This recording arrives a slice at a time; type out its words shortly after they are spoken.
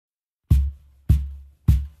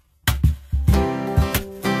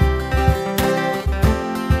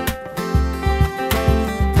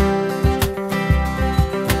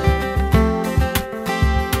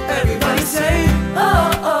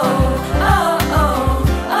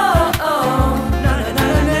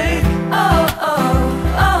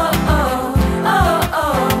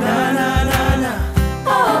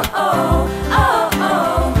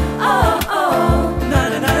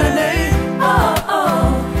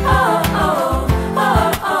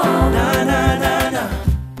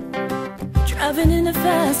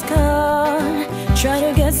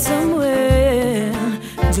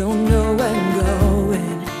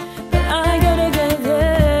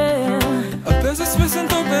veces me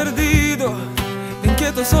siento perdido,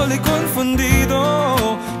 inquieto, solo y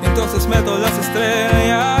confundido. Entonces meto las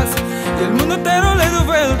estrellas y el mundo entero le doy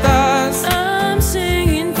vueltas. I'm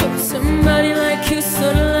singing for somebody like you,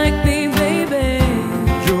 sort of like me, baby.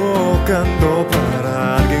 Yo canto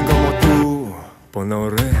para alguien como tú, pon la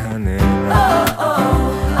oreja nena. Oh,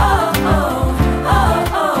 oh, oh, oh, oh,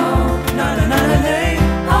 oh, Na na na na na.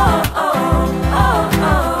 oh, oh, oh,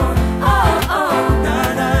 oh, oh, oh, Na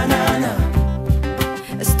na na na.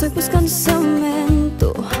 Estoy buscando ese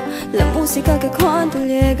momento, la música que cuando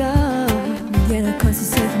llega llena con su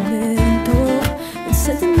sentimiento, un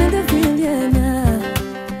sentimiento bien llena.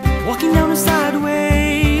 Walking down a side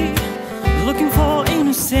way, looking for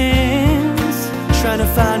innocence, trying to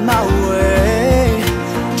find my way,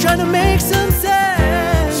 trying to make some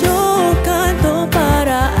sense. Yo canto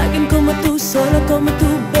para alguien como tú, solo como tú,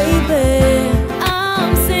 baby.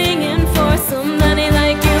 I'm singing for somebody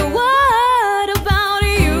like you. What about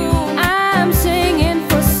you? I'm singing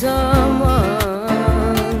for someone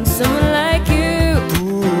like you.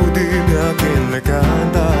 Tú dime a quién le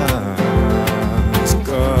cantas,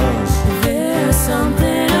 'cause There's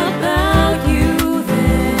something about you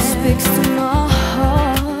that speaks to my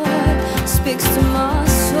heart, speaks to my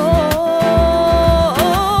soul.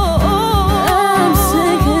 I'm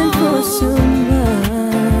singing for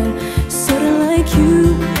someone sort of like you.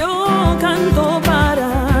 Yo canto para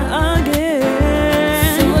alguien,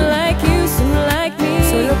 someone like you, someone like me,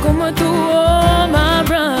 solo como tú, oh my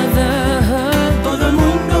brother. Todo el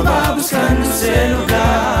mundo va buscando ese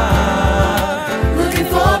lugar, Looking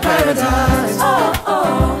for paradise. Oh, oh,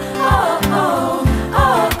 oh, oh,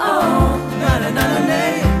 oh, oh. na na na na na.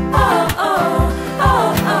 Oh, oh, oh,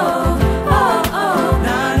 oh, oh, oh.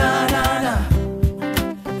 Na na na na.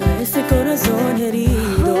 A este corazón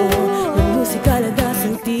herido, la música le da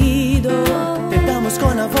sentido. Te damos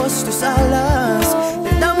con la voz tus alas,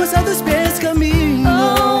 te damos a tus pies camino.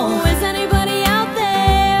 Oh, is anybody out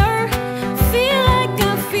there? Feel like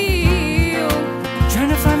I feel. Trying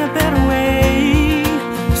to find a better way,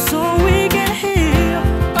 so we can heal.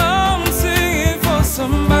 I'm singing for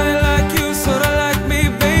somebody like you, sort of like me,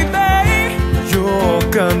 baby. yo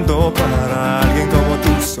canto para alguien como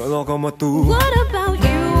tú, solo como tú. What about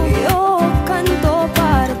you? Yo canto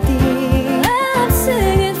para ti. I'm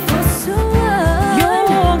singing for someone. Yo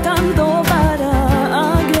canto para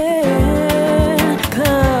alguien.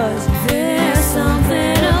 'Cause there's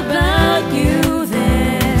something about you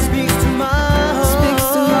that Speaks to my heart, speaks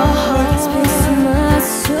to my heart, speaks to my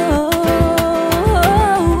soul.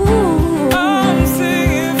 I'm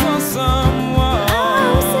singing for someone.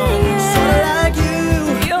 I'm singing like you.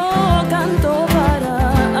 Yo canto para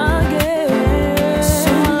alguien,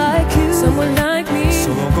 someone like you, someone like me.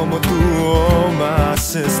 Solo como tú, oh my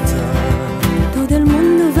sister. Todo el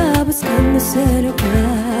mundo va buscando ese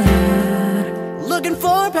lugar. Looking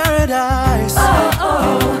for paradise.